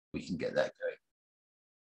we can get that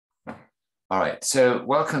going. All right, so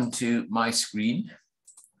welcome to my screen.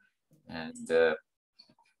 And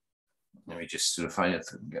let me just sort of find out if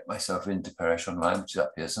I can get myself into Parish Online, which is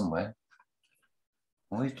up here somewhere.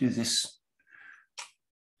 Always do this.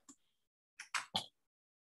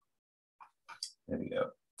 There we go.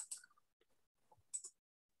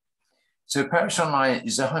 So Parish Online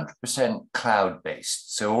is 100%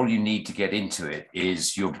 cloud-based. So all you need to get into it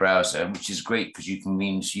is your browser, which is great because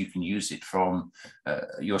means you can use it from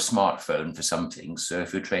your smartphone for some things. So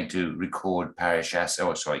if you're trying to record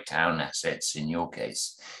town assets in your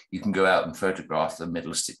case, you can go out and photograph them.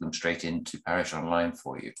 It'll stick them straight into Parish Online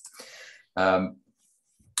for you.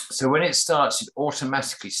 So when it starts, it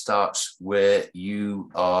automatically starts where you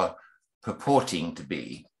are purporting to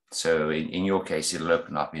be. So in your case, it'll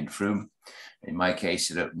open up in Frome. In my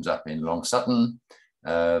case, it opens up in Long Sutton.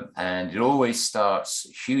 And it always starts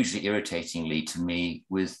hugely irritatingly to me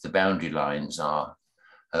with the boundary lines are.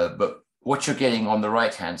 But what you're getting on the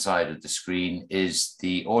right-hand side of the screen is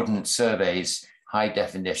the Ordnance Survey's high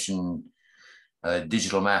definition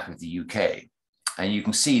digital map of the UK. And you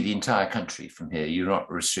can see the entire country from here. You're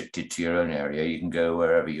not restricted to your own area. You can go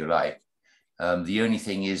wherever you like. The only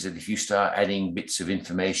thing is that if you start adding bits of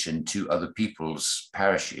information to other people's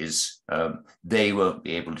parishes, they won't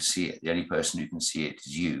be able to see it. The only person who can see it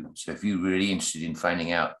is you. So if you're really interested in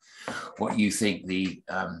finding out what you think the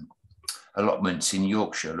allotments in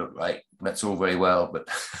Yorkshire look like, that's all very well, but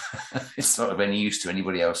it's not of any use to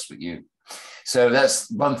anybody else but you. So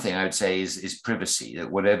that's one thing I would say is privacy,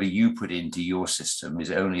 that whatever you put into your system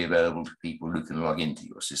is only available to people who can log into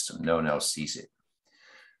your system. No one else sees it.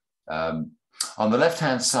 On the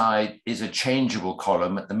left-hand side is a changeable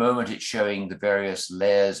column. At the moment, it's showing the various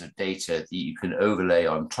layers of data that you can overlay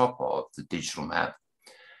on top of the digital map.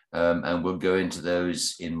 And we'll go into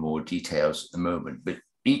those in more details at the moment. But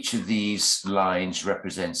each of these lines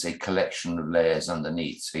represents a collection of layers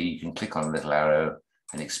underneath. So you can click on a little arrow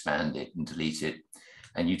and expand it and delete it.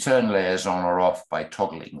 And you turn layers on or off by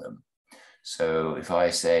toggling them. So if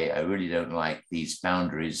I say, I really don't like these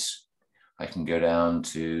boundaries, I can go down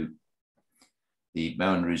to the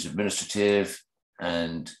boundaries administrative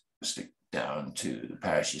and stick down to the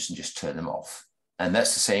parishes and just turn them off. And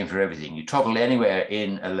that's the same for everything. You toggle anywhere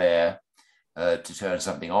in a layer to turn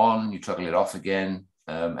something on, you toggle it off again,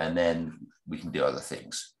 and then we can do other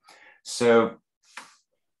things. So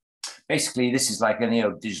basically, this is like any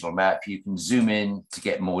old digital map. You can zoom in to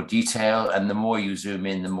get more detail, and the more you zoom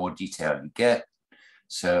in, the more detail you get.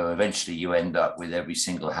 So eventually you end up with every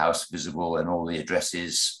single house visible and all the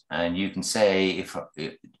addresses. And you can say if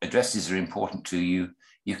addresses are important to you,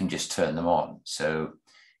 you can just turn them on. So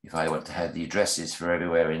if I want to have the addresses for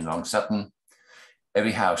everywhere in Long Sutton,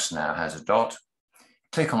 every house now has a dot.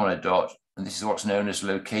 Click on a dot, and this is what's known as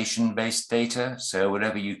location-based data. So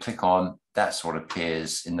whatever you click on, that's what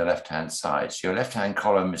appears in the left-hand side. So your left-hand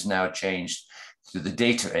column is now changed to the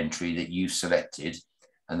data entry that you selected.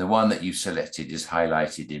 And the one that you selected is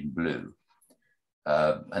highlighted in blue.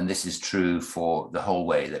 And this is true for the whole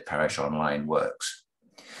way that Parish Online works.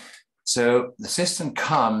 So the system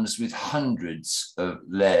comes with hundreds of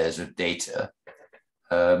layers of data.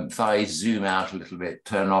 If I zoom out a little bit,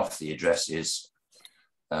 turn off the addresses,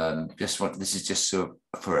 this is just sort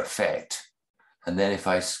of for effect. And then if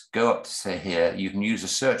I go up to say here, you can use a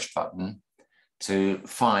search button to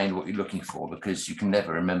find what you're looking for, because you can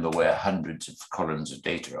never remember where hundreds of columns of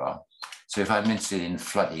data are. So if I'm interested in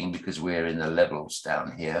flooding, because we're in the levels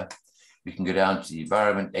down here, we can go down to the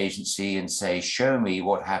Environment Agency and say, show me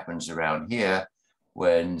what happens around here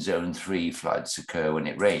when Zone 3 floods occur when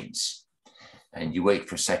it rains. And you wait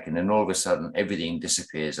for a second, and all of a sudden, everything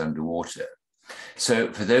disappears underwater.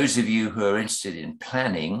 So for those of you who are interested in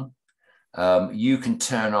planning, you can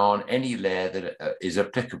turn on any layer that is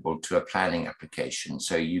applicable to a planning application.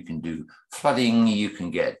 So you can do flooding, you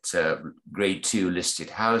can get grade 2 listed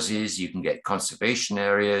houses, you can get conservation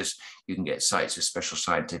areas, you can get sites of special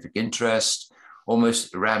scientific interest,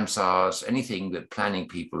 almost Ramsars, anything that planning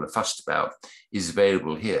people are fussed about is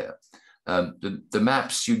available here. The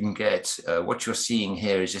maps you can get, what you're seeing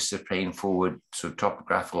here is just a plain forward sort of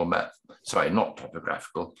topographical map, sorry, not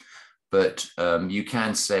topographical, but you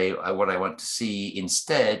can say what I want to see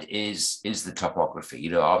instead is the topography. You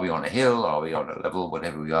know, are we on a hill? Are we on a level?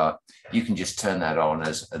 Whatever we are, you can just turn that on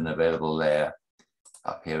as an available layer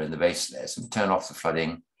up here in the base layer. So turn off the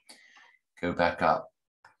flooding, go back up,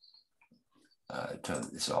 turn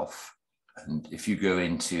this off. And if you go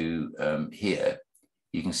into here,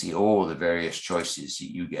 you can see all the various choices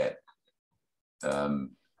that you get. And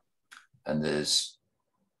there's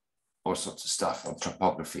all sorts of stuff on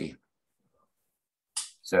topography.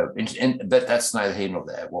 So, but that's neither here nor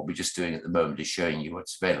there. What we're just doing at the moment is showing you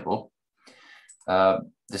what's available.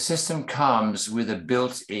 The system comes with a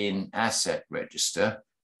built-in asset register,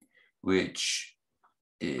 which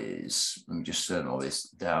is, let me just turn all this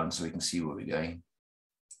down so we can see where we're going.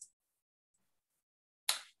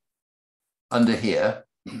 Under here,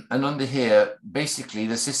 and under here, basically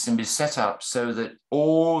the system is set up so that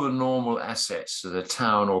all the normal assets that a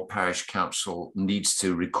town or parish council needs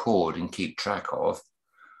to record and keep track of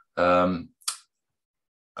are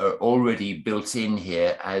already built in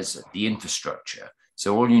here as the infrastructure.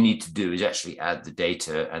 So all you need to do is actually add the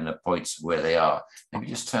data and the points where they are. Let me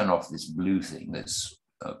just turn off this blue thing that's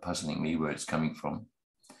puzzling me where it's coming from.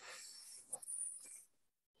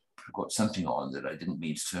 I've got something on that I didn't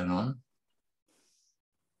mean to turn on.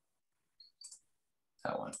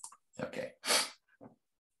 That one, okay.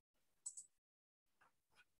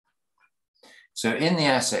 So in the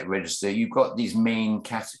asset register, you've got these main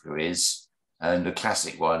categories, and the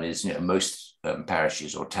classic one is, you know, most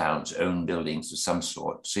parishes or towns own buildings of some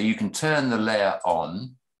sort. So you can turn the layer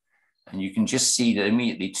on, and you can just see that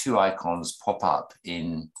immediately two icons pop up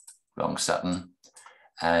in Long Sutton.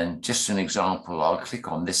 And just an example, I'll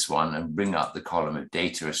click on this one and bring up the column of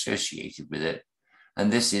data associated with it.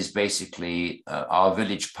 And this is basically our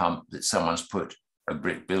village pump that someone's put a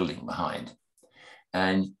brick building behind.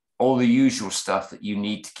 And all the usual stuff that you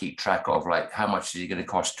need to keep track of, like how much is it going to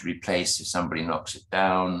cost to replace if somebody knocks it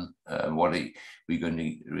down? What are we going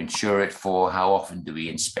to insure it for? How often do we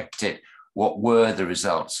inspect it? What were the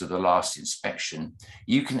results of the last inspection?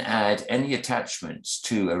 You can add any attachments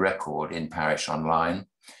to a record in Parish Online.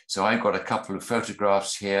 So I've got a couple of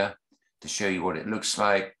photographs here to show you what it looks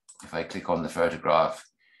like. If I click on the photograph,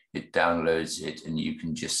 it downloads it, and you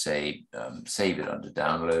can just say, save it under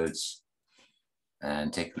downloads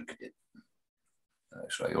and take a look at it.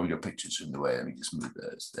 Sorry, all your pictures are in the way. Let me just move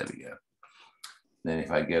those. There we go. Then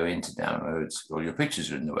if I go into downloads, all your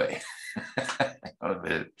pictures are in the way. Hang on a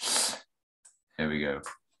minute. There we go.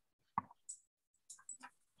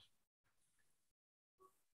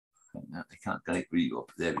 Now I can't get it really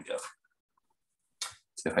up. There we go.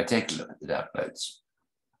 So if I take a look at the downloads,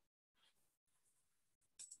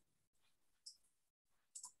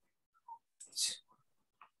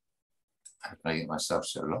 how can I get myself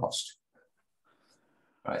so lost?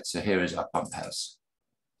 Right, so here is our pump house.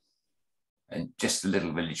 And just a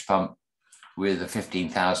little village pump with a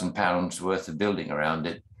 £15,000 worth of building around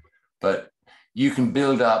it. But you can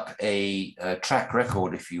build up a track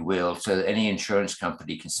record, if you will, so that any insurance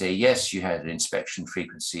company can say, yes, you had an inspection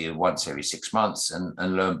frequency of once every 6 months. And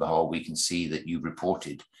lo and behold, we can see that you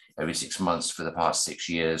reported every 6 months for the past 6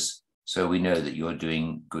 years. So we know that you're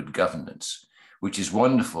doing good governance, which is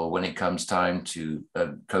wonderful when it comes time to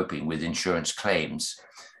coping with insurance claims.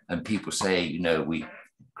 And people say, you know,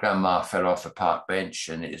 grandma fell off a park bench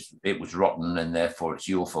and it was rotten and therefore it's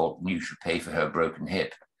your fault and you should pay for her broken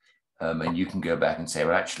hip. And you can go back and say,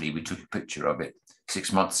 well, actually, we took a picture of it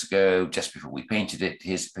 6 months ago, just before we painted it.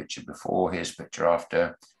 Here's a picture before, here's a picture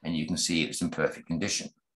after, and you can see it's in perfect condition.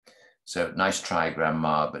 So nice try,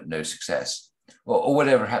 grandma, but no success. Or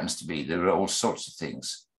whatever it happens to be. There are all sorts of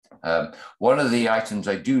things. One of the items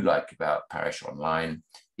I do like about Parish Online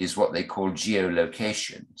is what they call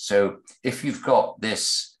geolocation. So if you've got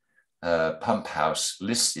this pump house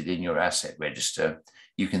listed in your asset register,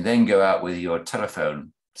 you can then go out with your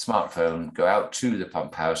smartphone, go out to the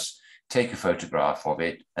pump house, take a photograph of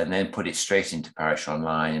it, and then put it straight into Parish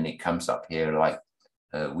Online, and it comes up here like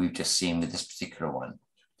we've just seen with this particular one.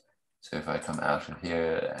 So if I come out of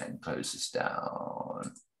here and close this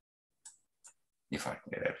down, if I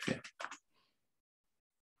can get out of here.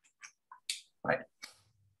 Right.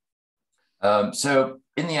 So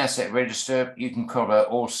in the asset register, you can cover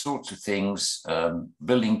all sorts of things.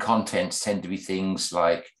 Building contents tend to be things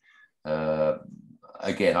like,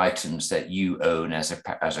 again, items that you own as a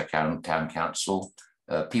town council.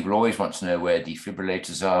 People always want to know where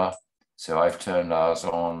defibrillators are. So I've turned ours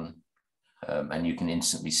on and you can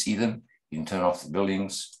instantly see them. You can turn off the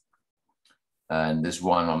buildings. And there's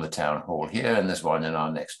one on the town hall here, and there's one in our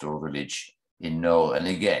next door village in Knoll. And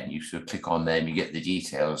again, you sort of click on them, you get the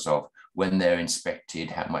details of when they're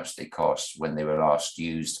inspected, how much they cost, when they were last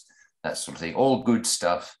used, that sort of thing, all good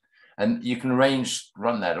stuff. And you can run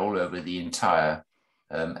that all over the entire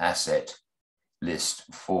asset list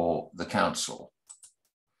for the council.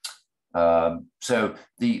 So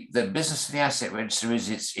the business of the asset register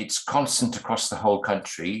is it's constant across the whole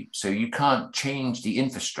country. So you can't change the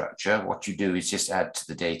infrastructure. What you do is just add to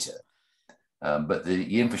the data. But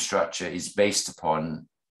the infrastructure is based upon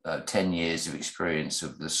 10 years of experience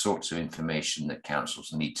of the sorts of information that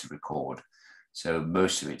councils need to record. So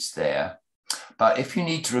most of it's there. But if you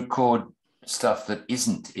need to record stuff that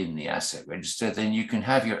isn't in the asset register, then you can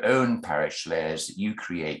have your own parish layers that you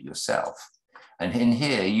create yourself. And in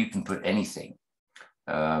here, you can put anything.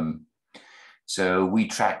 So we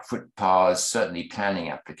track footpaths, certainly planning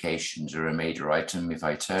applications are a major item. If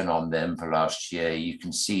I turn on them for last year, you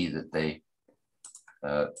can see that they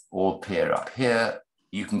all appear up here.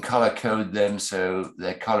 You can color code them, so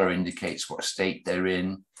their color indicates what state they're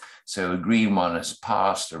in. So a green one has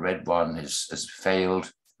passed, a red one has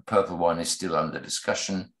failed, a purple one is still under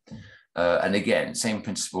discussion. And again, same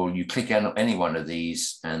principle, you click on any one of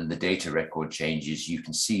these and the data record changes, you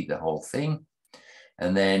can see the whole thing.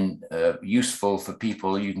 And then useful for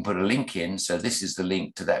people, you can put a link in. So this is the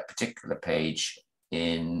link to that particular page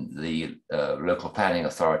in the local planning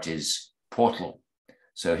authority's portal.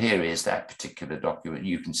 So here is that particular document.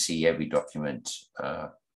 You can see every document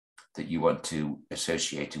that you want to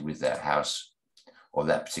associate with that house or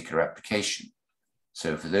that particular application.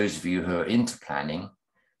 So for those of you who are into planning,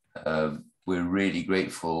 we're really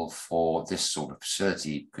grateful for this sort of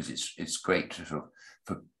facility because it's great for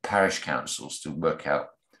parish councils to work out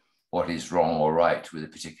what is wrong or right with a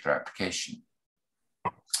particular application.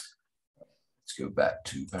 Let's go back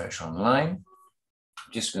to Parish Online.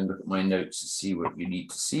 I'm just going to look at my notes to see what you need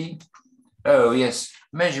to see. Oh yes,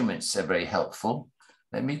 measurements are very helpful.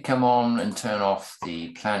 Let me come on and turn off the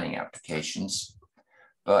planning applications.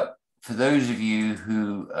 But for those of you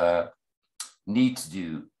who need to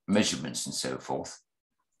do measurements and so forth,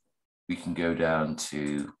 we can go down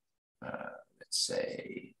to, let's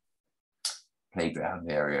say,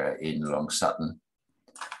 playground area in Long Sutton.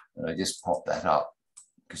 And I just pop that up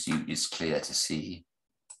because it's clear to see.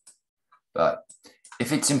 But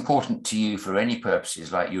if it's important to you for any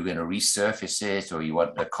purposes, like you're going to resurface it or you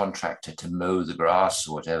want a contractor to mow the grass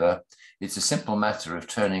or whatever, it's a simple matter of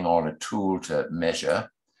turning on a tool to measure.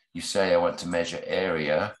 You say, I want to measure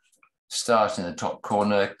area, start in the top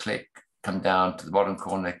corner, click, come down to the bottom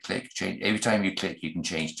corner, click, change. Every time you click, you can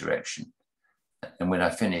change direction. And when I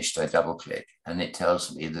finished, I double click and it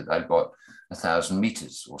tells me that I've got 1,000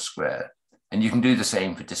 meters or square. And you can do the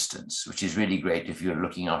same for distance, which is really great if you're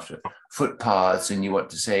looking after footpaths and you want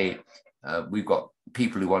to say, we've got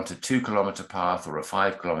people who want a 2-kilometer path or a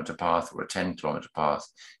 5-kilometer path or a 10-kilometer path.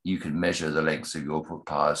 You can measure the lengths of your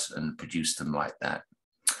footpaths and produce them like that.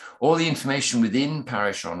 All the information within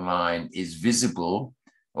Parish Online is visible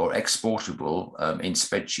or exportable in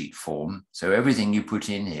spreadsheet form. So everything you put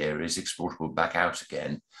in here is exportable back out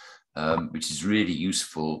again, which is really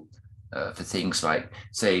useful for things like,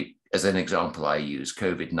 say, as an example, I use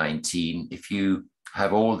COVID-19. If you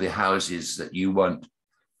have all the houses that you want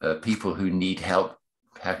people who need help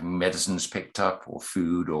having medicines picked up or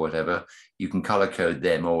food or whatever, you can color code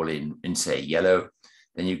them all in say, yellow.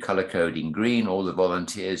 Then you color code in green, all the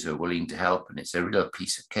volunteers who are willing to help. And it's a real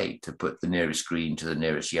piece of cake to put the nearest green to the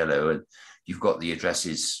nearest yellow. And you've got the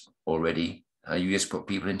addresses already. You just put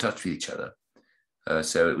people in touch with each other.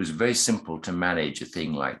 So it was very simple to manage a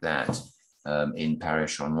thing like that in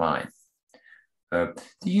Parish Online. The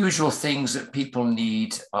usual things that people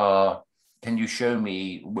need are, can you show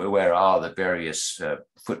me where are the various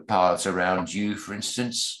footpaths around you, for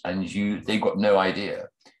instance? And they've got no idea.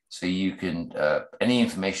 So you can, any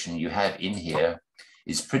information you have in here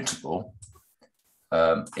is printable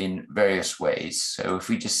in various ways. So if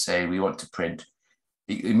we just say we want to print,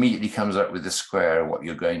 it immediately comes up with the square of what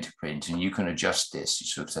you're going to print, and you can adjust this. You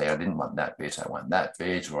sort of say, I didn't want that bit, I want that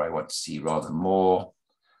bit, or I want to see rather more.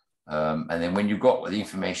 And then when you've got the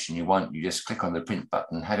information you want, you just click on the print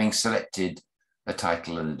button. Having selected a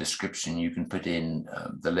title and a description, you can put in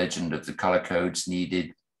the legend of the color codes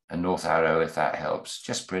needed, a north arrow if that helps.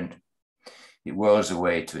 Just print. It whirls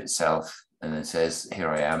away to itself and it says, here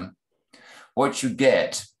I am. What you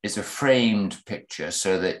get is a framed picture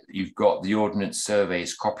so that you've got the Ordnance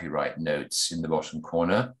Survey's copyright notes in the bottom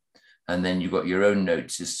corner. And then you've got your own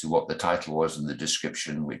notes as to what the title was and the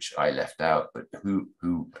description, which I left out, but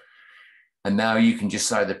who. And now you can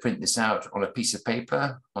just either print this out on a piece of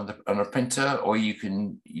paper on a printer, or you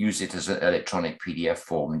can use it as an electronic PDF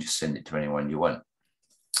form and just send it to anyone you want.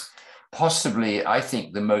 Possibly, I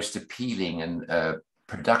think the most appealing and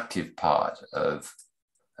productive part of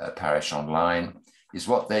Parish Online is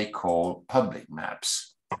what they call public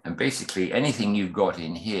maps. And basically anything you've got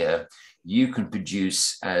in here, you can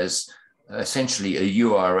produce as essentially a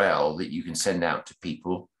URL that you can send out to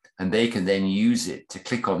people, and they can then use it to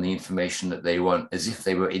click on the information that they want as if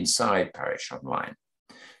they were inside Parish Online.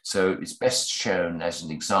 So it's best shown as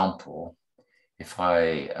an example. If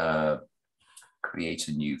I create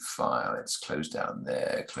a new file, let's close down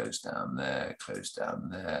there, close down there, close down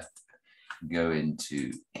there. go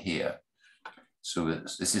into here. So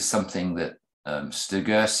this is something that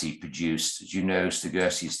Stoddart-Stones produced. As you know,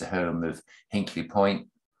 Stoddart-Stones is the home of Hinkley Point.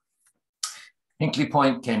 Hinkley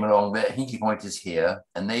Point came along there. Hinkley Point is here.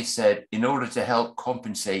 And they said, in order to help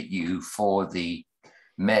compensate you for the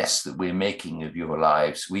mess that we're making of your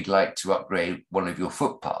lives, we'd like to upgrade one of your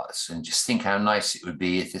footpaths. And just think how nice it would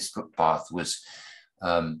be if this footpath was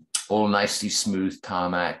all nicely smooth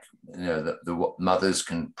tarmac. You know, the mothers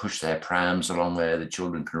can push their prams along there, the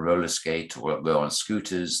children can roller skate or go on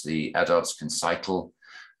scooters, the adults can cycle.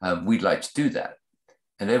 We'd like to do that.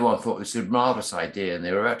 And everyone thought it was a marvelous idea, and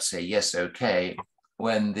they were about to say, yes, okay,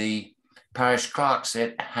 when the parish clerk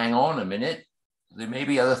said, hang on a minute, there may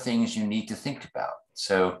be other things you need to think about.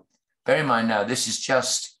 So bear in mind now, this is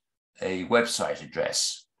just a website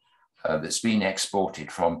address that's been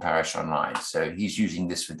exported from Parish Online. So he's using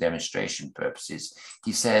this for demonstration purposes.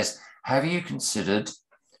 He says, have you considered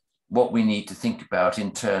what we need to think about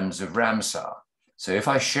in terms of Ramsar? So if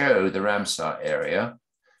I show the Ramsar area,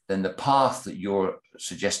 then the path that you're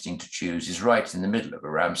suggesting to choose is right in the middle of a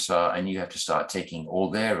Ramsar, and you have to start taking all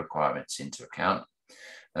their requirements into account.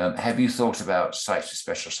 Have you thought about sites of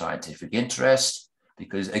special scientific interest?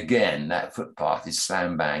 Because again, that footpath is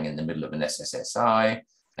slam bang in the middle of an SSSI.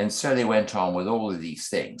 And so they went on with all of these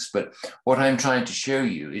things. But what I'm trying to show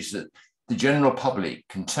you is that the general public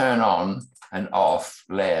can turn on and off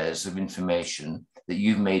layers of information that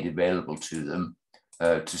you've made available to them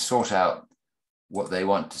to sort out what they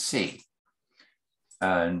want to see.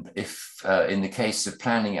 And if in the case of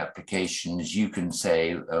planning applications, you can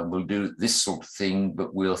say, we'll do this sort of thing,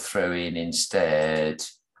 but we'll throw in instead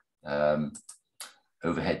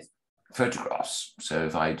overhead photographs. So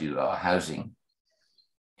if I do our housing,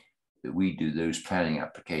 that we do those planning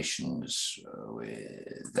applications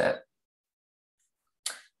with that.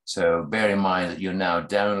 So bear in mind that you're now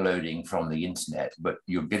downloading from the internet, but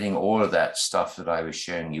you're getting all of that stuff that I was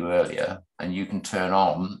showing you earlier, and you can turn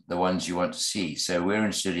on the ones you want to see. So we're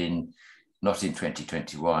interested in, not in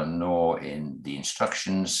 2021, nor in the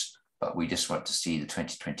instructions, but we just want to see the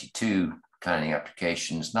 2022 planning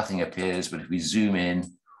applications. Nothing appears, but if we zoom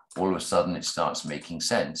in, all of a sudden it starts making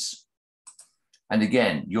sense. And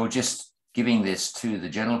again, you're just giving this to the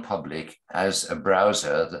general public as a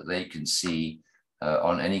browser that they can see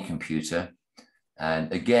on any computer.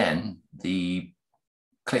 And again, the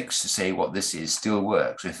clicks to say what this is still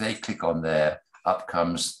works. If they click on there, up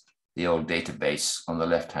comes the old database on the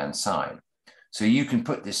left-hand side. So you can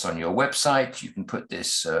put this on your website. You can put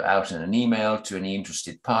this out in an email to any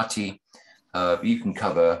interested party. You can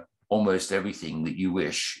cover almost everything that you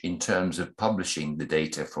wish in terms of publishing the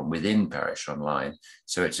data from within Parish Online,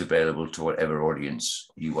 so it's available to whatever audience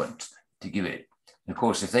you want to give it. And of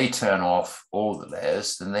course, if they turn off all the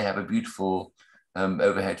layers, then they have a beautiful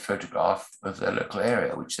overhead photograph of their local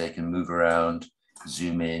area, which they can move around,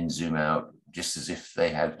 zoom in, zoom out, just as if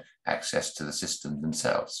they had access to the system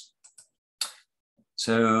themselves.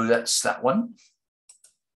 So that's that one.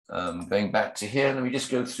 Going back to here, let me just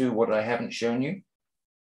go through what I haven't shown you.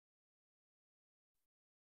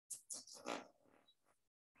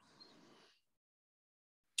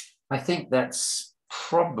 I think that's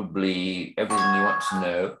probably everything you want to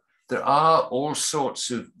know. There are all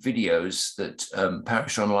sorts of videos that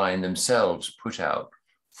Parish Online themselves put out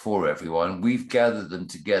for everyone. We've gathered them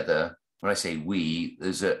together. When I say we,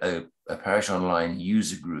 there's a Parish Online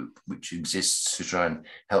user group which exists to try and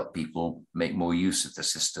help people make more use of the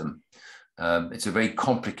system. It's a very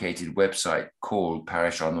complicated website called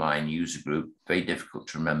Parish Online User Group, very difficult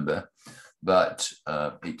to remember, but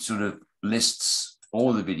it sort of lists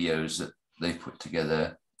all the videos that they've put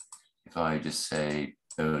together. If I just say,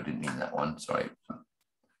 oh, I didn't mean that one, sorry.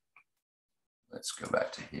 Let's go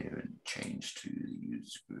back to here and change to the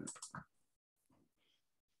user group.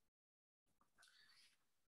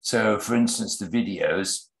 So for instance, the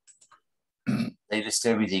videos, they list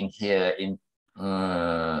everything here in,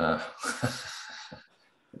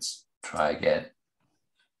 let's try again.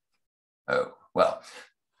 Oh, well,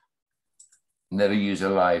 never use a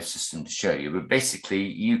live system to show you, but basically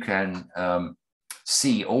you can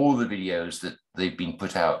see all the videos that they've been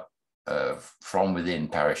put out from within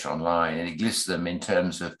Parish Online, and it lists them in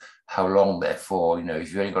terms of how long they're for. You know, if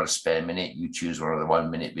you've only got a spare minute, you choose one of the 1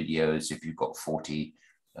 minute videos. If you've got 40,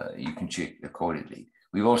 you can choose accordingly.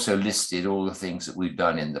 We've also listed all the things that we've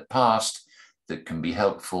done in the past that can be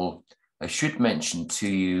helpful. I should mention to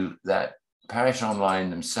you that Parish Online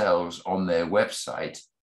themselves on their website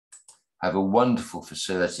have a wonderful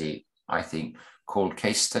facility, I think, called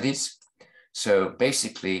case studies. So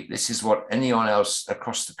basically, this is what anyone else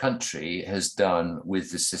across the country has done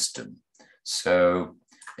with the system. So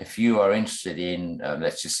if you are interested in,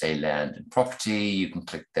 let's just say, land and property, you can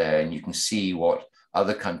click there and you can see what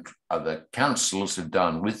other councils have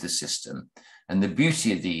done with the system. And the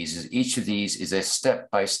beauty of these is each of these is a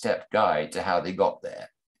step-by-step guide to how they got there.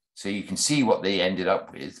 So you can see what they ended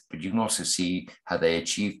up with, but you can also see how they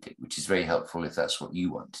achieved it, which is very helpful if that's what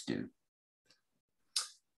you want to do.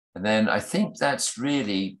 And then I think that's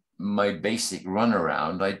really my basic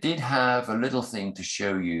runaround. I did have a little thing to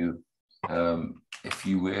show you, if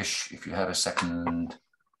you wish, if you have a second,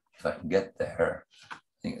 if I can get there. I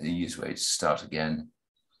think the easiest way to start again.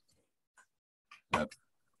 Not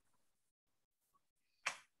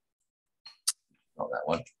that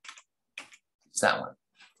one. It's that one.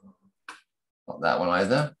 Not that one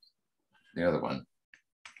either. The other one.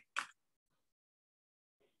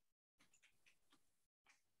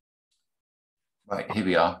 Right, here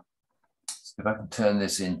we are. So if I can turn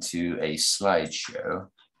this into a slideshow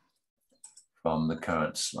from the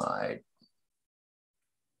current slide.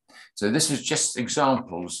 So this is just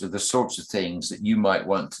examples of the sorts of things that you might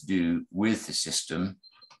want to do with the system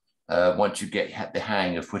once you get the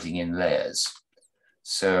hang of putting in layers.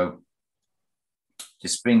 So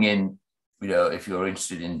just bring in, you know, if you're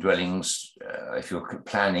interested in dwellings, if you're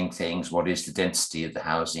planning things, what is the density of the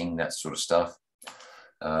housing, that sort of stuff.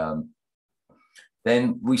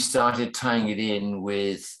 Then we started tying it in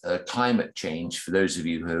with climate change for those of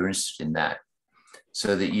you who are interested in that,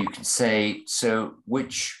 so that you can say, so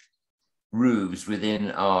which roofs within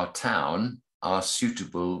our town are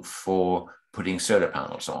suitable for putting solar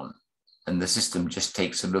panels on? And the system just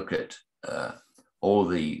takes a look at all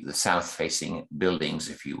the south-facing buildings,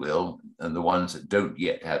 if you will, and the ones that don't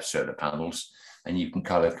yet have solar panels, and you can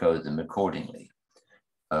color code them accordingly.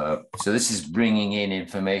 So this is bringing in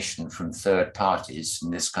information from third parties, in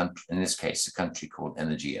this country, in this case, a country called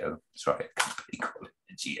Energio, sorry, a company called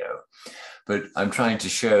Energio. But I'm trying to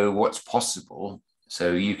show what's possible.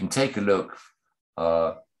 So you can take a look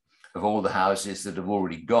of all the houses that have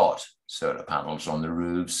already got solar panels on the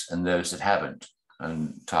roofs and those that haven't,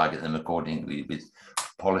 and target them accordingly with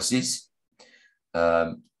policies.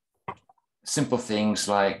 Simple things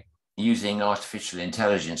like using artificial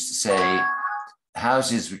intelligence to say,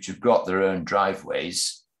 houses which have got their own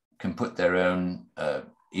driveways can put their own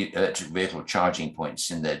electric vehicle charging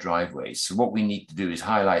points in their driveways. So what we need to do is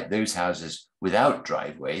highlight those houses without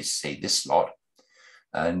driveways, say this lot,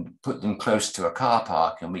 and put them close to a car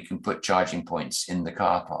park, and we can put charging points in the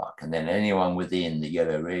car park. And then anyone within the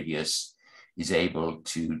yellow radius is able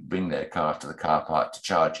to bring their car to the car park to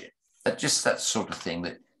charge it. That's that sort of thing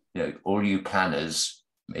that, you know, all you planners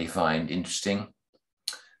may find interesting.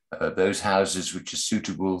 Those houses which are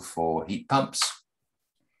suitable for heat pumps.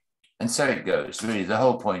 And so it goes. Really, the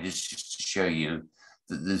whole point is just to show you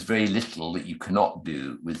that there's very little that you cannot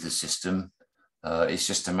do with the system. It's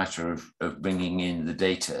just a matter of bringing in the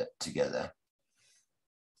data together.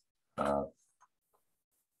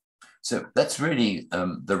 So that's really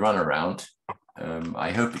the runaround.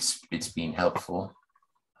 I hope it's been helpful.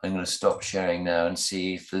 I'm going to stop sharing now and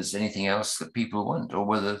see if there's anything else that people want, or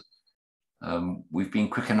whether we've been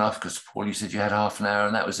quick enough, because Paul, you said you had half an hour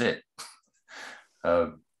and that was it.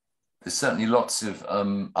 There's certainly lots of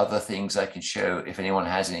other things I can show if anyone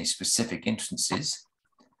has any specific instances.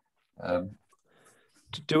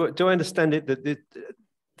 Do I understand it that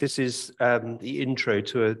this is the intro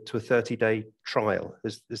to a 30-day trial?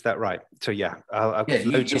 Is that right? So yeah, I'll yeah,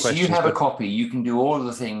 loads of questions. You have a copy. You can do all of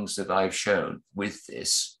the things that I've shown with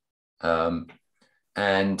this, and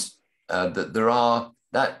that there are.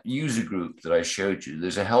 That user group that I showed you,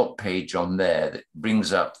 there's a help page on there that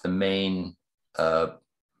brings up the main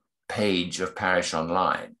page of Parish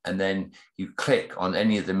Online. And then you click on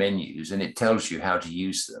any of the menus and it tells you how to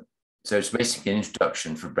use them. So it's basically an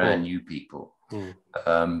introduction for brand new people.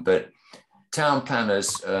 But town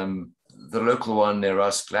planners, the local one near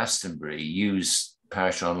us, Glastonbury, use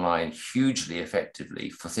Parish Online hugely effectively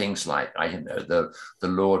for things like, I don't know, the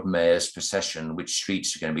Lord Mayor's procession, which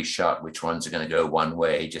streets are going to be shut, which ones are going to go one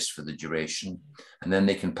way just for the duration. And then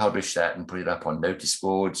they can publish that and put it up on notice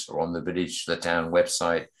boards or on the village, the town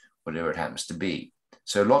website, whatever it happens to be.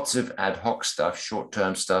 So lots of ad hoc stuff,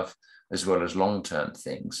 short-term stuff, as well as long-term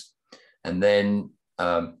things. And then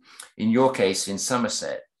in your case, in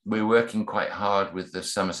Somerset, we're working quite hard with the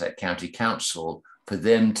Somerset County Council for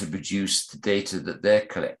them to produce the data that they're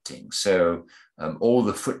collecting. So all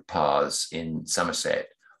the footpaths in Somerset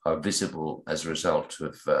are visible as a result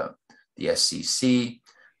of the SCC.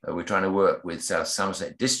 We're trying to work with South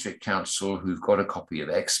Somerset District Council, who've got a copy of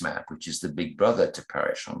XMAP, which is the big brother to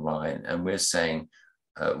Parish Online. And we're saying,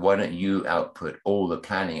 why don't you output all the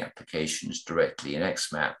planning applications directly in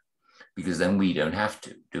XMAP? because then we don't have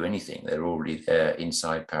to do anything. They're already there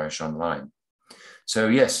inside Parish Online. So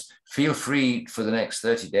yes, feel free for the next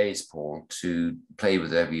 30 days, Paul, to play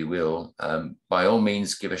with whatever you will. By all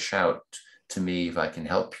means, give a shout to me if I can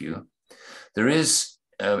help you. There is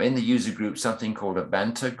in the user group something called a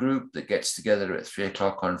banter group that gets together at 3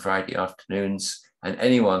 o'clock on Friday afternoons, and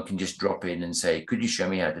anyone can just drop in and say, could you show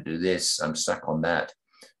me how to do this? I'm stuck on that.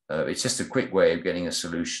 It's just a quick way of getting a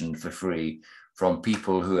solution for free from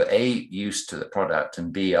people who are A, used to the product,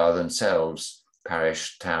 and B, are themselves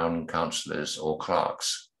parish, town councillors or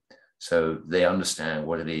clerks. So they understand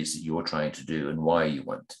what it is that you're trying to do and why you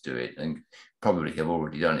want to do it, and probably have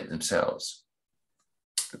already done it themselves.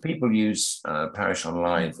 People use Parish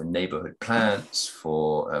Online for neighbourhood plans,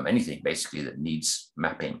 for anything basically that needs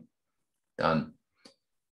mapping done.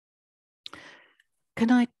 Can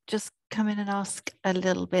I just come in and ask a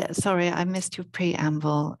little bit? Sorry, I missed your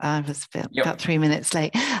preamble. I was about 3 minutes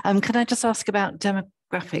late. Can I just ask about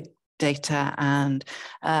demographic data and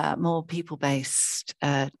more people-based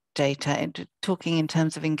data, talking in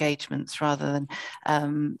terms of engagements rather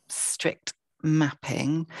than strict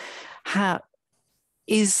mapping? How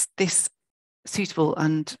is this suitable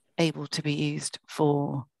and able to be used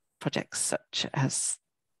for projects such as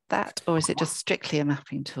that, or is it just strictly a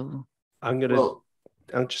mapping tool? I'm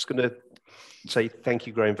just going to say thank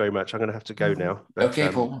you, Graham, very much. I'm going to have to go now. But, okay,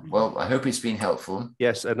 Paul. Well, I hope it's been helpful.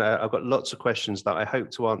 Yes, and I've got lots of questions that I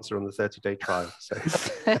hope to answer on the 30-day trial. So.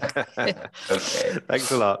 Okay.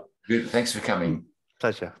 Thanks a lot. Good. Thanks for coming.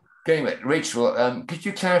 Pleasure. Anyway, Rachel, could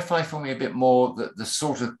you clarify for me a bit more the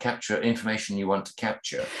sort of information you want to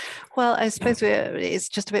capture? Well, I suppose it's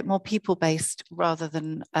just a bit more people-based rather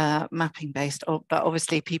than mapping-based, but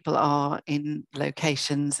obviously people are in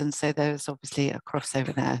locations, and so there's obviously a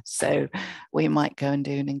crossover there. So we might go and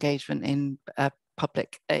do an engagement in a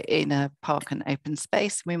in a park and open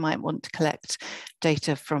space. We might want to collect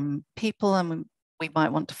data from people, and we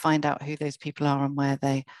might want to find out who those people are and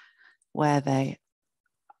where they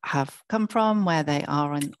have come from, where they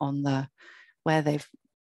are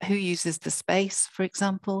who uses the space, for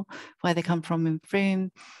example, where they come from in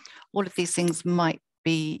Frome. All of these things might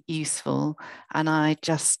be useful, and I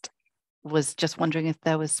was just wondering if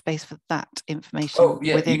there was space for that information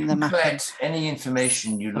within the mapping. Collect any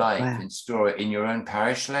information you like and store it in your own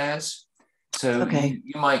parish layers. So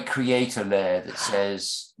you might create a layer that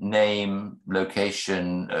says name,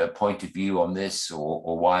 location, point of view on this,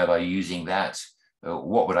 or why am I using that?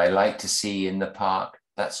 What would I like to see in the park,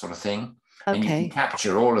 that sort of thing. And you can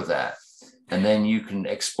capture all of that, and then you can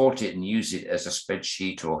export it and use it as a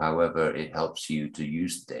spreadsheet or however it helps you to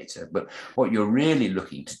use the data. But what you're really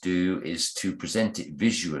looking to do is to present it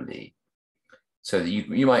visually, so that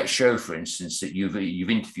you might show, for instance, that you've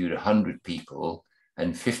interviewed 100 people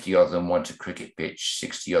and 50 of them want a cricket pitch,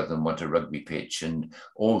 60 of them want a rugby pitch, and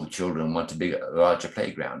all the children want a larger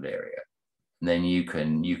playground area. And then you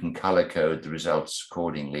can color code the results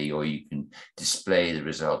accordingly, or you can display the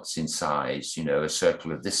results in size. You know, a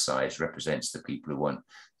circle of this size represents the people who want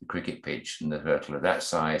the cricket pitch, and the circle of that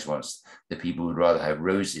size wants the people who'd rather have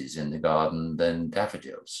roses in the garden than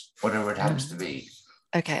daffodils, whatever it happens to be.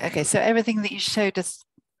 Okay. So everything that you showed us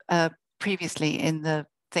previously in the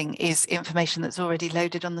thing is information that's already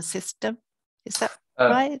loaded on the system. Is that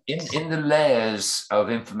right? In the layers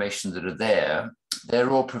of information that are there,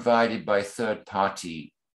 they're all provided by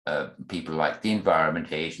third-party people like the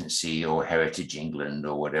Environment Agency or Heritage England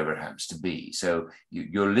or whatever it happens to be. So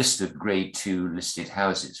your list of grade 2 listed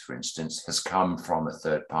houses, for instance, has come from a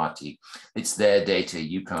third party. It's their data.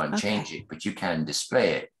 You can't change it, but you can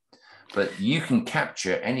display it. But you can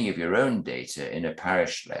capture any of your own data in a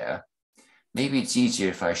parish layer. Maybe it's easier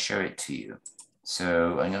if I show it to you.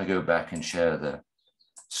 So I'm going to go back and share the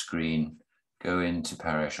screen, go into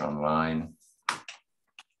Parish Online.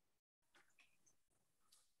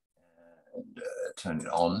 And turn it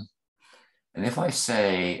on. And if I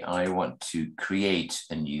say I want to create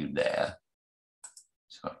a new layer,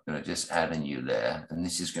 so I'm going to just add a new layer, and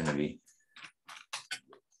this is going to be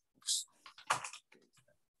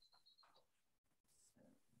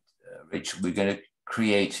Rich, we're going to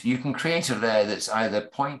create, you can create a layer that's either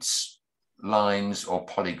points, lines, or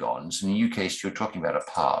polygons. In your case, you're talking about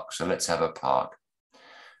a park, so let's have a park.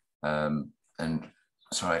 And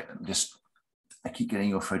sorry, I keep getting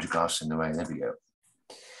your photographs in the way. There we go.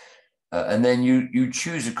 And then you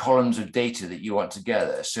choose the columns of data that you want to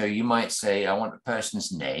gather. So you might say, I want a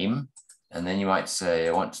person's name. And then you might say,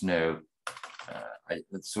 I want to know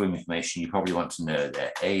some information. You probably want to know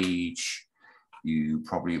their age. You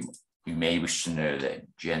may wish to know their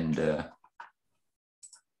gender.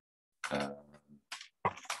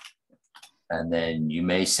 And then you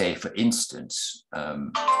may say, for instance,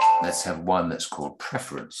 let's have one that's called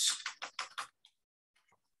preference.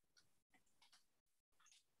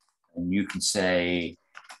 And you can say,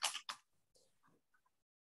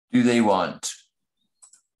 do they want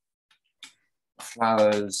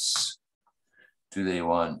flowers? Do they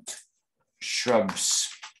want shrubs?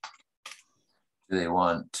 Do they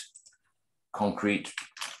want concrete?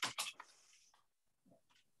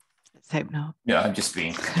 Let's hope not. No, I'm just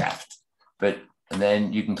being daft. And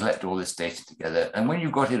then you can collect all this data together. And when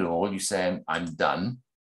you've got it all, you say, I'm done.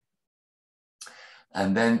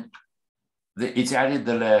 And then it's added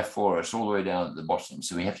the layer for us all the way down at the bottom.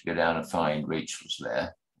 So we have to go down and find Rachel's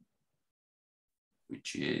layer,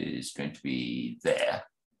 which is going to be there.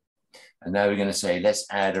 And now we're going to say, let's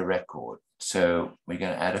add a record. So we're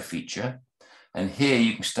going to add a feature. And here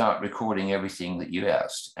you can start recording everything that you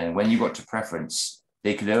asked. And when you got to preference,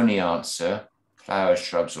 they could only answer flowers,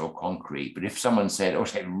 shrubs, or concrete. But if someone said,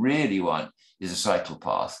 what I really want is a cycle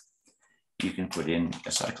path, you can put in a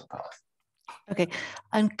cycle path. Okay.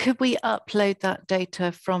 And could we upload that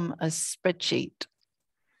data from a spreadsheet?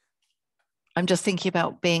 I'm just thinking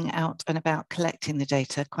about being out and about collecting the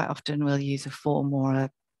data. Quite often we'll use a form or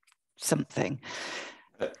something.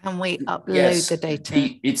 Can we upload the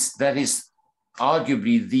data? That is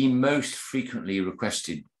arguably the most frequently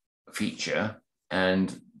requested feature,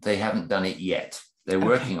 and they haven't done it yet. They're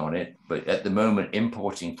working on it, but at the moment,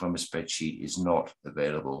 importing from a spreadsheet is not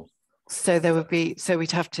available. So there would be, so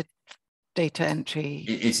we'd have to data entry.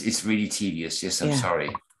 It's really tedious. Yes, I'm sorry.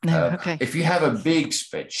 No, okay. If you have a big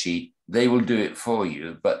spreadsheet, they will do it for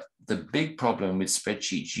you. But the big problem with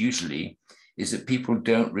spreadsheets usually is that people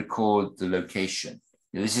don't record the location.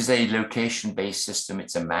 This is a location-based system.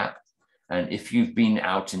 It's a map. And if you've been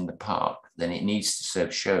out in the park, then it needs to sort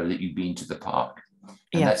of show that you've been to the park.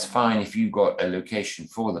 And that's fine if you've got a location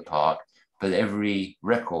for the park, but every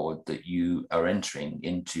record that you are entering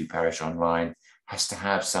into Parish Online has to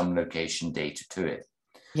have some location data to it.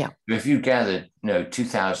 Yeah. But if you gathered,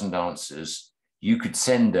 2,000 answers, you could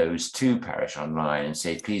send those to Parish Online and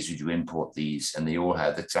say, please, would you import these? And they all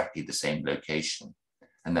have exactly the same location.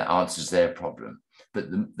 And that answers their problem.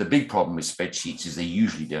 But the big problem with spreadsheets is they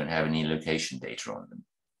usually don't have any location data on them.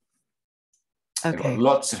 Okay. I've got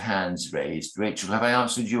lots of hands raised. Rachel, have I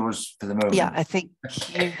answered yours for the moment? Yeah, I think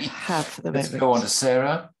you have for the moment. Let's go on to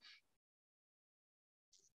Sarah.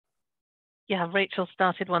 Yeah, Rachel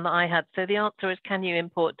started one that I had. So the answer is, can you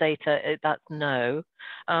import data? That's no.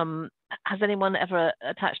 Has anyone ever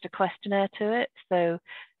attached a questionnaire to it? So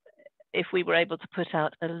if we were able to put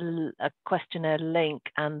out a questionnaire link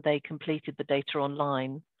and they completed the data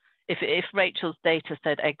online, if Rachel's data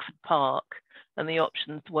said Egford Park and the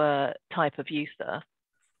options were type of user,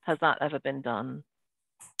 has that ever been done?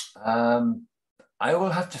 I will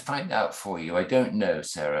have to find out for you. I don't know,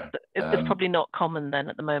 Sarah. It's probably not common then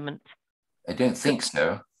at the moment. I don't think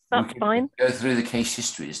so. That's fine. Go through the case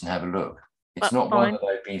histories and have a look. It's not one that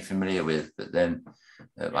I've been familiar with, but then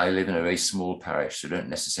I live in a very small parish, so don't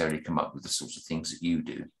necessarily come up with the sorts of things that you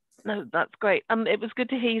do. No, that's great. It was good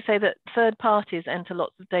to hear you say that third parties enter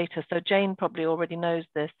lots of data. So Jane probably already knows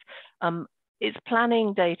this. Is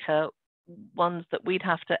planning data ones that we'd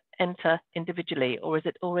have to enter individually, or is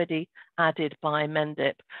it already added by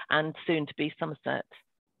Mendip and soon to be Somerset?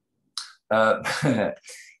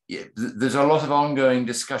 Yeah, there's a lot of ongoing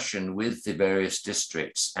discussion with the various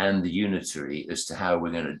districts and the unitary as to how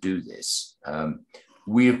we're going to do this.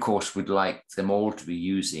 We, of course, would like them all to be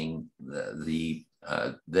using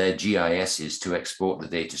their GISs to export the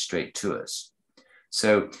data straight to us.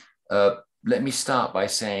 So let me start by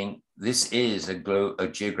saying this is a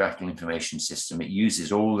geographical information system. It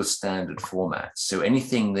uses all the standard formats. So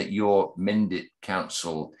anything that your Mendip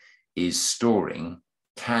Council is storing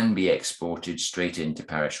can be exported straight into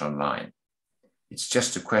Parish Online. It's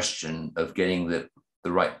just a question of getting the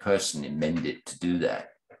right person in Mendip to do that.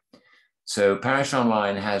 So Parish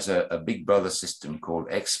Online has a big brother system called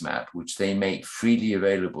XMAP, which they make freely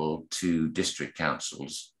available to district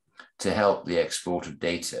councils to help the export of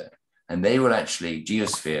data. And they will actually,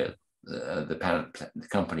 Geosphere, the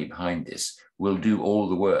company behind this, will do all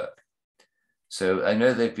the work. So I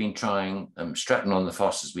know they've been trying,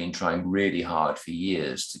 Stratton-on-the-Foss has been trying really hard for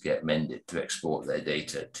years to get Mendip to export their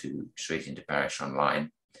data straight into Parish Online.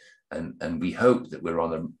 And we hope that we're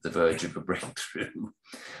on the verge of a breakthrough.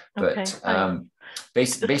 But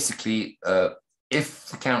basically, if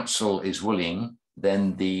the council is willing,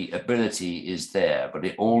 then the ability is there, but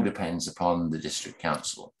it all depends upon the district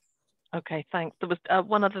council. Okay, thanks. There was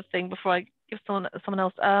one other thing before I give someone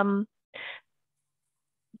else.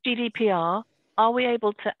 GDPR, are we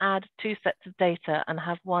able to add two sets of data and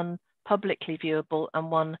have one publicly viewable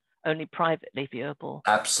and one only privately viewable?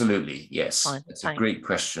 Absolutely, yes. Fine, it's thanks. a great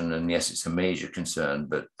question, and yes, it's a major concern,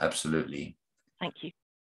 but absolutely. Thank you.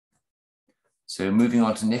 So moving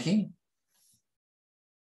on to Nikki.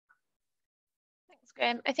 Thanks,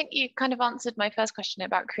 Graham. I think you kind of answered my first question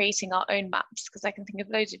about creating our own maps, because I can think of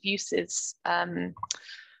loads of uses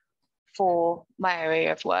for my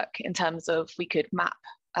area of work in terms of we could map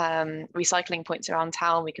recycling points around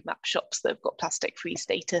town, we could map shops that have got plastic-free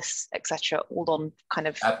status, etc., all on kind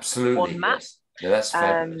of one map. Yes. Yeah, that's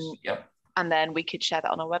fabulous. Yep. And then we could share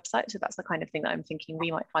that on our website. So that's the kind of thing that I'm thinking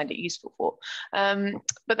we might find it useful for.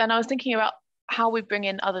 But then I was thinking about how we bring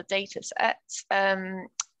in other data sets.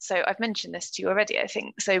 So I've mentioned this to you already, I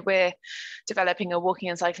think. So we're developing a walking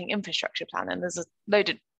and cycling infrastructure plan, and there's a load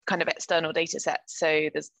of kind of external data sets. So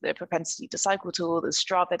there's the propensity to cycle tool, there's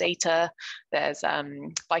Strava data, there's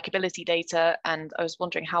bikeability data. And I was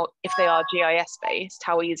wondering how, if they are GIS based,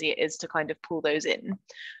 how easy it is to kind of pull those in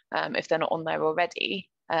if they're not on there already,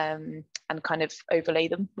 and kind of overlay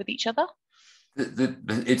them with each other.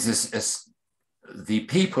 The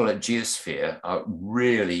people at Geosphere are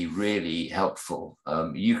really, really helpful.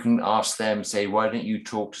 You can ask them, say, why don't you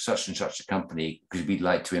talk to such and such a company because we'd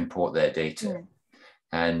like to import their data. Mm.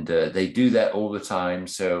 And they do that all the time.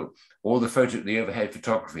 So all the overhead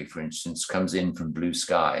photography, for instance, comes in from Blue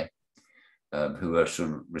Sky, who are sort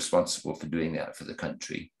of responsible for doing that for the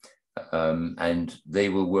country. And they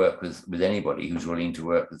will work with anybody who's willing to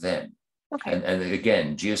work with them. Okay. And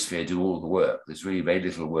again, Geosphere do all the work. There's really very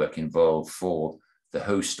little work involved for the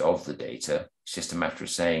host of the data. It's just a matter of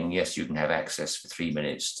saying, yes, you can have access for 3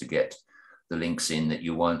 minutes to get the links in that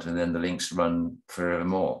you want, and then the links run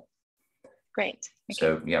forevermore. Great. Okay.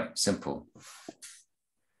 So yeah, simple.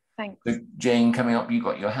 Thanks. So Jane, coming up, you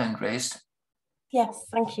got your hand raised. Yes,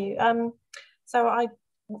 thank you.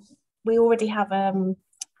 We already have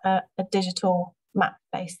a digital map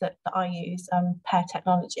base that I use, Pair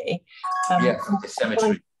Technology. It's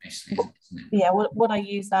cemetery, basically. Yeah, what I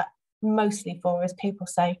use that mostly for is people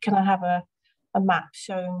say, can I have a map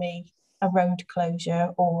showing me a road closure,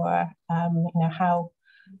 or how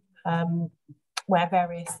where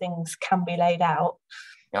various things can be laid out.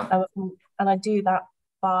 Yeah. And I do that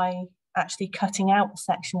by actually cutting out a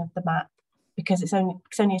section of the map, because it's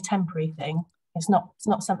only a temporary thing. It's not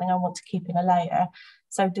something I want to keep in a layer.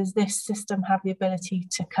 So does this system have the ability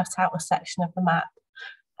to cut out a section of the map?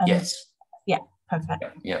 Yes. Yeah, perfect.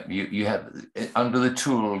 Yeah, you have, under the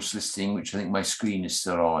tools listing, which I think my screen is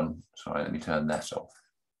still on. Sorry, let me turn that off.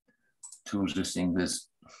 Tools listing, let's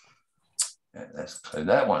close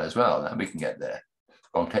that one as well. Now we can get there.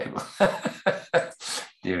 Wrong table.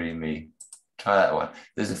 Dearie me. Try that one.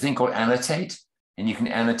 There's a thing called annotate, and you can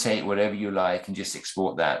annotate whatever you like and just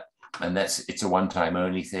export that. And it's a one-time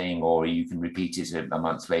only thing, or you can repeat it a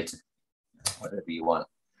month later, whatever you want.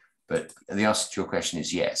 But the answer to your question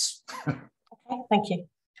is yes. Okay, thank you.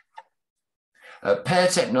 Pair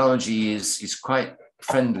Technology is quite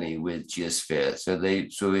friendly with Geosphere.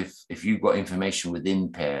 So if you've got information within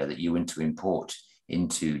Pair that you want to import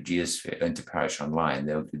into Geosphere, into Parish Online,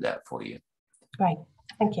 they'll do that for you. Great,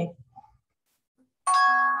 thank you.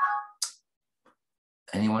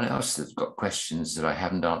 Anyone else that's got questions that I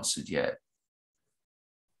haven't answered yet?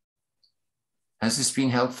 Has this been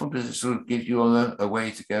helpful? Does it sort of give you all a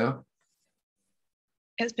way to go?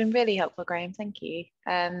 It's been really helpful, Graham. Thank you.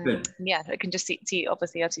 Good. Yeah, I can just see,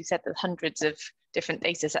 obviously, as you said, there's hundreds of different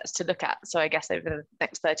data sets to look at. So I guess over the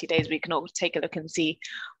next 30 days, we can all take a look and see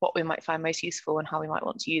what we might find most useful and how we might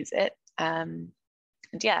want to use it. And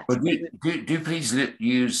yeah. But do please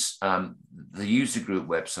use the user group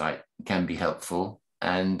website, can be helpful.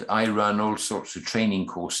 And I run all sorts of training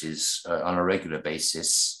courses on a regular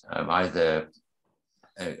basis, either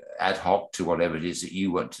ad hoc to whatever it is that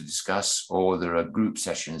you want to discuss, or there are group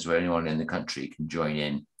sessions where anyone in the country can join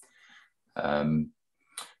in.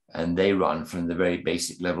 And they run from the very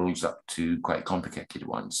basic levels up to quite complicated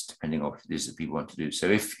ones, depending on what it is that people want to do. So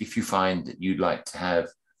if you find that you'd like to have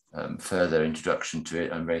further introduction to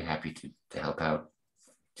it, I'm very happy to help out.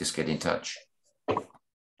 Just get in touch.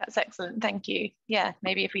 That's excellent, thank you. Yeah,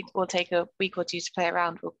 maybe if we all take a week or two to play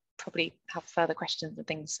around, we'll probably have further questions and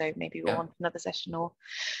things. So maybe we'll want another session or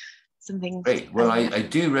something. Great. Well, I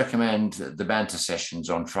do recommend the banter sessions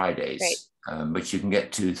on Fridays, which you can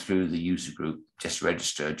get to through the user group. Just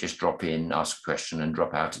register, just drop in, ask a question and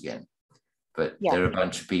drop out again. But there are a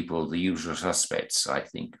bunch of people, the usual suspects, I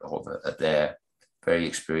think, they're very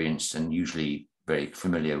experienced and usually very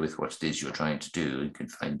familiar with what it is you're trying to do and can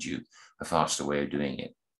find you a faster way of doing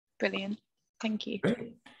it. Brilliant. Thank you. Great.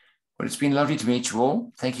 Well, it's been lovely to meet you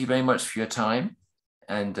all. Thank you very much for your time.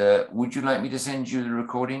 And would you like me to send you the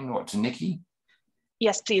recording, to Nikki?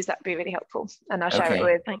 Yes, please, that'd be really helpful. And I'll share it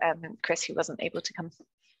with Chris, who wasn't able to come.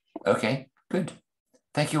 Okay, good.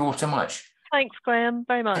 Thank you all so much. Thanks, Graham,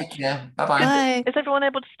 very much. Take care. Bye-bye. Bye. Is everyone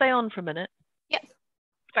able to stay on for a minute? Yeah.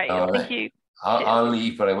 Great, thank you. I'll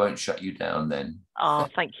leave, but I won't shut you down then. Oh,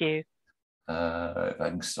 thank you. If I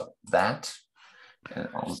can stop that, and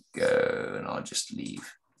I'll go and I'll just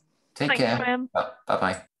leave. Take care. Graham.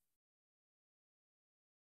 Bye-bye.